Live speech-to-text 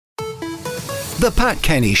The Pat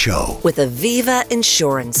Kenny Show with Aviva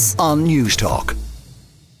Insurance on News Talk.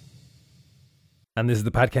 And this is the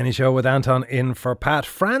Pat Kenny Show with Anton in for Pat.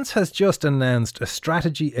 France has just announced a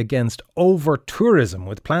strategy against over-tourism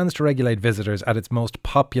with plans to regulate visitors at its most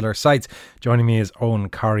popular sites. Joining me is Eoghan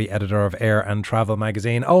Corry, editor of Air and Travel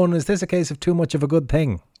magazine. Eoghan, is this a case of too much of a good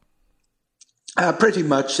thing? Pretty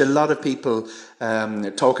much. A lot of people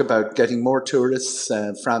talk about getting more tourists.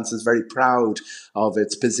 France is very proud of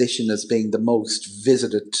its position as being the most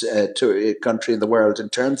visited country in the world in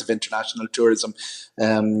terms of international tourism.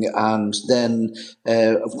 And then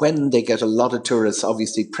when they get a lot of tourists,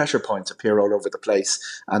 obviously pressure points appear all over the place,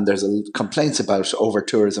 and there's complaints about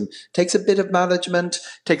over-tourism. Takes a bit of management,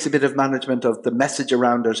 of the message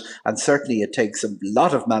around it, and certainly it takes a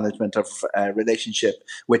lot of management of relationship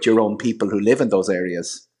with your own people who live in those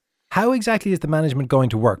areas. How exactly is the management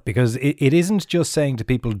going to work? Because it isn't just saying to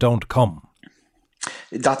people, don't come.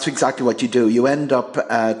 That's exactly what you do. You end up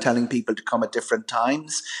telling people to come at different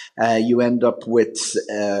times. You end up with,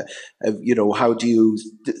 how do you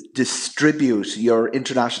distribute your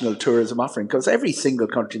international tourism offering? Because every single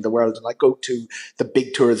country in the world, and I go to the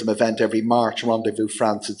big tourism event every March, Rendezvous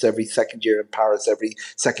France, it's every second year in Paris, every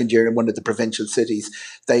second year in one of the provincial cities.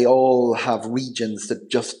 They all have regions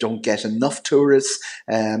that just don't get enough tourists.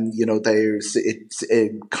 It's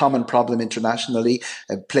a common problem internationally.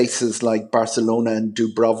 Places like Barcelona and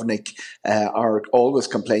Dubrovnik are always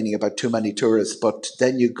complaining about too many tourists, but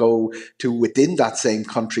then you go to within that same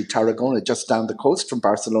country, Tarragona, just down the coast from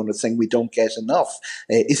Barcelona, saying we don't get enough.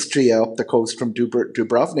 Istria up the coast from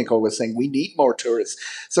Dubrovnik always saying we need more tourists.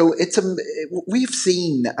 So we've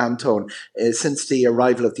seen, Anton, since the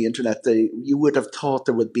arrival of the internet, you would have thought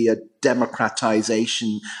there would be a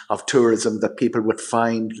democratization of tourism, that people would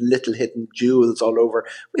find little hidden jewels all over.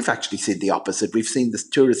 We've actually seen the opposite. We've seen the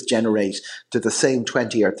tourists generate to the same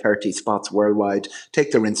 20 or 30 spots worldwide,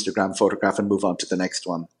 take their Instagram photograph and move on to the next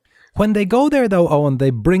one. When they go there though, Eoghan, they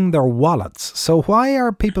bring their wallets. So why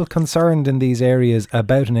are people concerned in these areas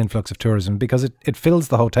about an influx of tourism? Because it fills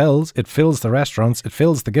the hotels, it fills the restaurants, it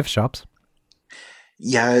fills the gift shops.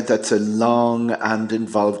 Yeah, that's a long and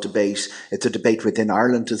involved debate. It's a debate within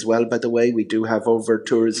Ireland as well, by the way. We do have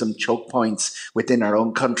over-tourism choke points within our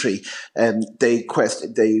own country.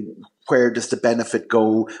 Where does the benefit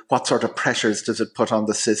go? What sort of pressures does it put on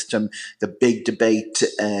the system? The big debate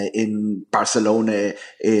in Barcelona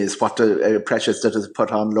is what pressures does it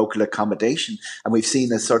put on local accommodation? And we've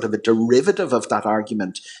seen a sort of a derivative of that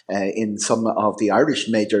argument in some of the Irish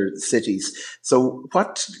major cities. So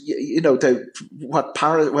what the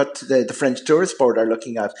French Tourist Board are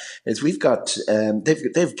looking at is we've got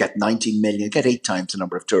they've got 90 million, get 8 times the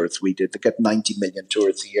number of tourists we did. They get 90 million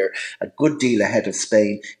tourists a year, a good deal ahead of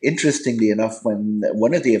Spain. Interestingly enough, when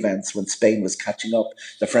one of the events, when Spain was catching up,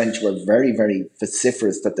 the French were very, very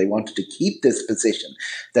vociferous that they wanted to keep this position.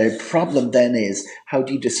 The problem then is, how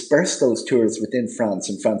do you disperse those tourists within France?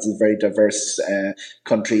 And France is a very diverse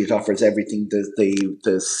country. It offers everything: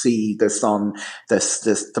 the sea, the sun,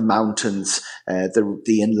 the mountains,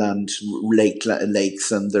 the inland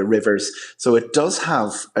lakes and the rivers. So it does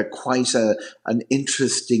have quite an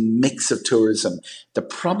interesting mix of tourism. The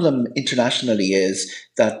problem internationally is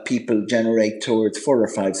that people generate towards 4 or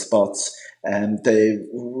 5 spots, and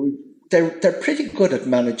they're pretty good at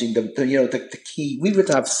managing the key. We would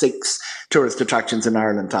have 6 tourist attractions in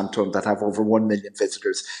Ireland, Anton, that have over 1 million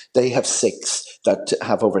visitors. They have 6 that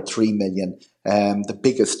have over 3 million. The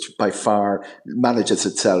biggest by far manages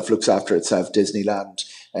itself, looks after itself, Disneyland.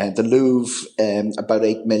 The Louvre, about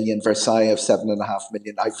 8 million, Versailles of 7.5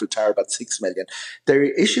 million, Eiffel Tower about 6 million.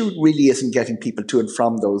 The issue really isn't getting people to and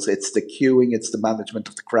from those. It's the queuing, it's the management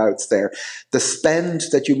of the crowds there. The spend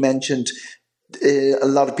that you mentioned, a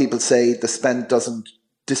lot of people say the spend doesn't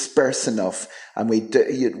disperse enough, and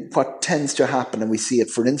what tends to happen, and we see it,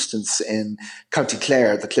 for instance, in County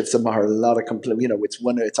Clare, the Cliffs of Moher, a lot of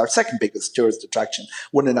it's our second biggest tourist attraction,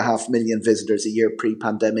 1.5 million visitors a year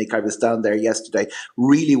pre-pandemic. I was down there yesterday,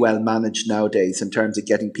 really well managed nowadays in terms of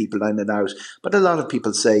getting people in and out. But a lot of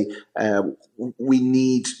people say we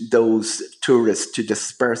need those tourists to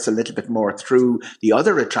disperse a little bit more through the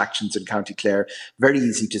other attractions in County Clare. Very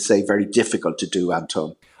easy to say, very difficult to do,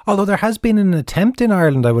 Anton. Although there has been an attempt in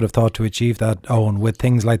Ireland, I would have thought, to achieve that, Eoghan, with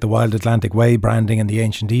things like the Wild Atlantic Way branding and the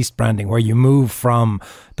Ancient East branding, where you move from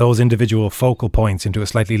those individual focal points into a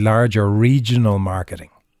slightly larger regional marketing.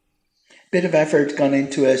 Bit of effort gone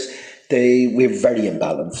into it. We're very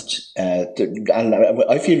imbalanced. And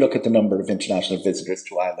if you look at the number of international visitors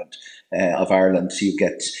to Ireland, you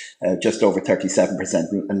get just over 37%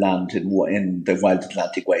 land in the Wild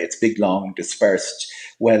Atlantic Way. It's big, long, dispersed.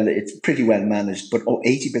 Well, it's pretty well managed, but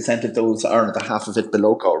 80% of those aren't, the half of it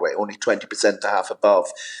below Galway, only 20% to half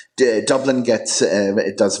above. Dublin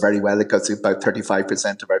it does very well. It gets about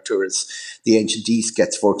 35% of our tourists. The Ancient East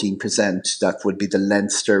gets 14%. That would be the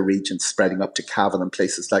Leinster region spreading up to Cavan and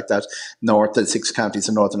places like that. North, the 6 counties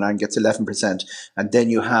in Northern Ireland gets 11%. And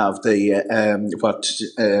then you have the what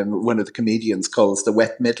one of the comedians calls the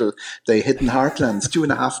wet middle, the hidden heartlands,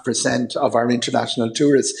 2.5% of our international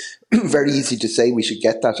tourists. Very easy to say we should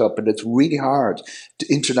get that up, but it's really hard.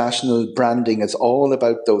 International branding is all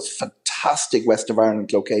about those fantastic West of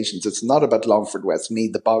Ireland locations. It's not about Longford,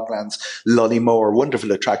 Westmeath, the Boglands, Lunnymore,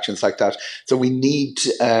 wonderful attractions like that. So we need,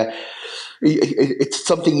 it's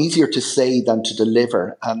something easier to say than to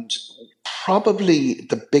deliver. And probably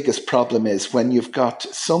the biggest problem is when you've got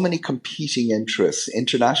so many competing interests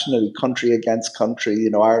internationally, country against country. You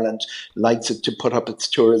know, Ireland likes it to put up its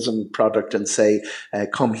tourism product and say,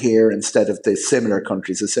 come here instead of the similar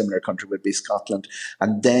countries. A similar country would be Scotland.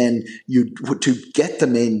 And then to get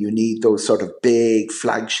them in, you need those sort of big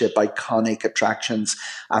flagship, iconic attractions.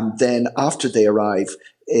 And then after they arrive,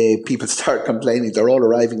 people start complaining they're all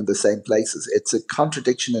arriving in the same places. It's a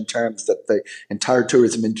contradiction in terms that the entire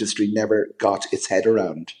tourism industry never got its head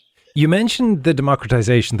around. You mentioned the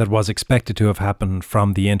democratization that was expected to have happened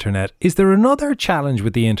from the internet. Is there another challenge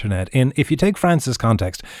with the internet? If you take France's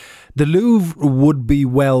context, the Louvre would be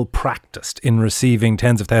well practiced in receiving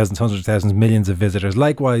tens of thousands, hundreds of thousands, millions of visitors.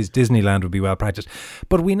 Likewise, Disneyland would be well practiced.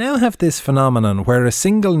 But we now have this phenomenon where a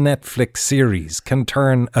single Netflix series can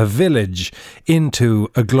turn a village into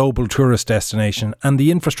a global tourist destination, and the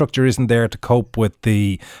infrastructure isn't there to cope with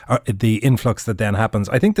the influx that then happens.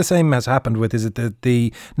 I think the same has happened with, is it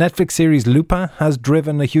the Netflix series Lupin has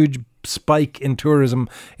driven a huge spike in tourism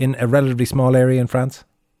in a relatively small area in France?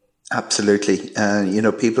 Absolutely.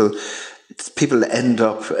 People end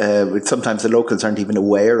up, sometimes the locals aren't even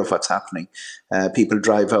aware of what's happening. People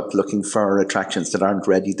drive up looking for attractions that aren't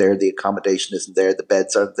ready there. The accommodation isn't there. The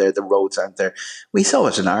beds aren't there. The roads aren't there. We saw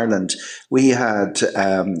it in Ireland. We had,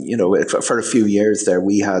 for a few years there,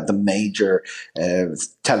 we had the major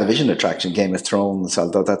television attraction, Game of Thrones,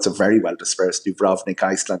 although that's a very well dispersed. Dubrovnik,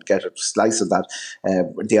 Iceland, get a slice of that.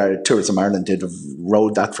 The Tourism Ireland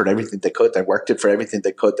rode that for everything they could. They worked it for everything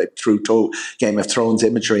they could. They threw Game of Thrones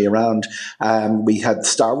imagery around. We had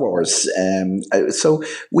Star Wars. So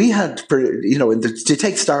we had, to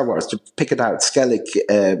take Star Wars, to pick it out,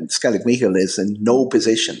 Skellig Michael is in no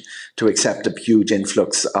position to accept a huge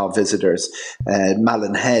influx of visitors.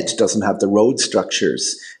 Malin Head doesn't have the road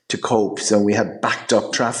structures to cope, so we had backed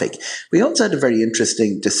up traffic. We also had a very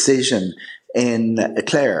interesting decision in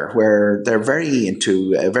Clare, where they're very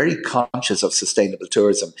conscious of sustainable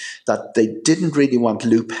tourism, that they didn't really want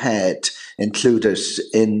Loop Head included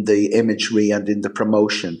in the imagery and in the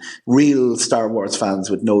promotion. Real Star Wars fans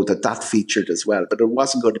would know that featured as well, but it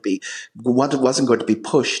wasn't going to be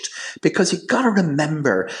pushed, because you've got to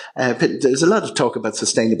remember, there's a lot of talk about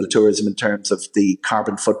sustainable tourism in terms of the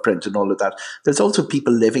carbon footprint and all of that. There's also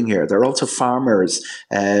people living here. There are also farmers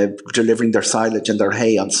delivering their silage and their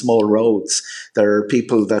hay on small roads. There are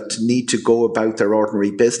people that need to go about their ordinary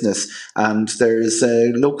business, and there's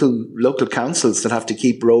local councils that have to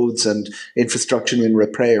keep roads and infrastructure in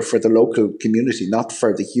repair for the local community, not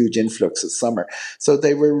for the huge influx of summer. So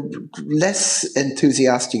they were less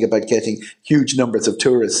enthusiastic about getting huge numbers of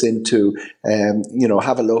tourists into,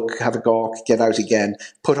 have a look, have a gawk, get out again,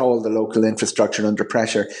 put all the local infrastructure under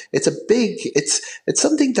pressure. It's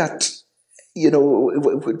something that,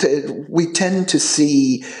 we tend to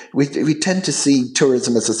see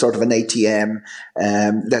tourism as a sort of an ATM.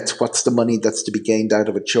 What's the money that's to be gained out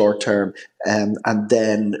of it short term. And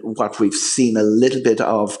then what we've seen a little bit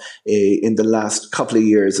of in the last couple of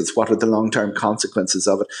years is what are the long-term consequences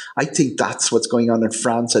of it. I think that's what's going on in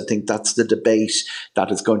France. I think that's the debate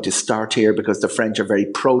that is going to start here, because the French are very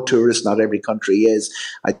pro-tourist. Not every country is.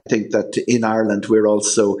 I think that in Ireland we're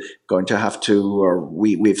also going to have to, or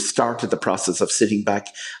we've started the process of sitting back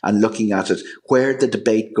and looking at it. Where the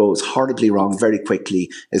debate goes horribly wrong very quickly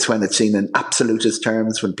is when it's seen in absolutist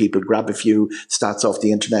terms, when people grab a few stats off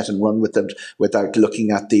the internet and run with them without looking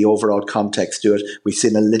at the overall context to it. We've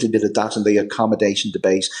seen a little bit of that in the accommodation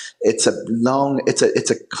debate. It's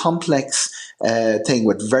a complex thing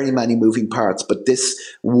with very many moving parts. But this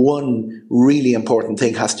one really important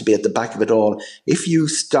thing has to be at the back of it all. If you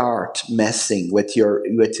start messing with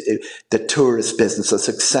the tourist business, a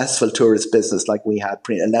successful tourist business like we had,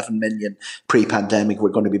 11 million pre-pandemic, we're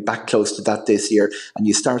going to be back close to that this year, and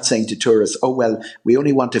you start saying to tourists, oh, well, we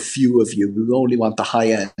only want a few of you, we only want the high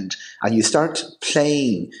end, and you start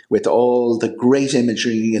playing with all the great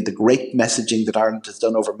imagery and the great messaging that Ireland has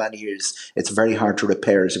done over many years, it's very hard to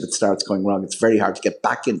repair it if it starts going wrong. It's very hard to get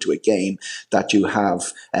back into a game that you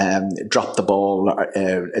have dropped the ball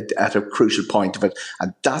at a crucial point of it.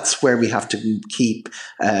 And that's where we have to keep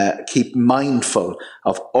mindful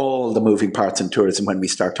of all the moving parts in tourism when we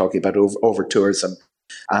start talking about over tourism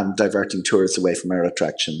and diverting tourists away from our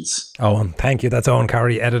attractions. Eoghan, thank you. That's Eoghan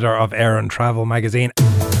Corry, editor of Air & Travel magazine.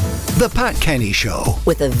 The Pat Kenny Show.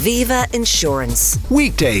 With Aviva Insurance.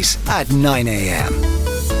 Weekdays at 9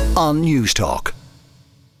 a.m. on News Talk.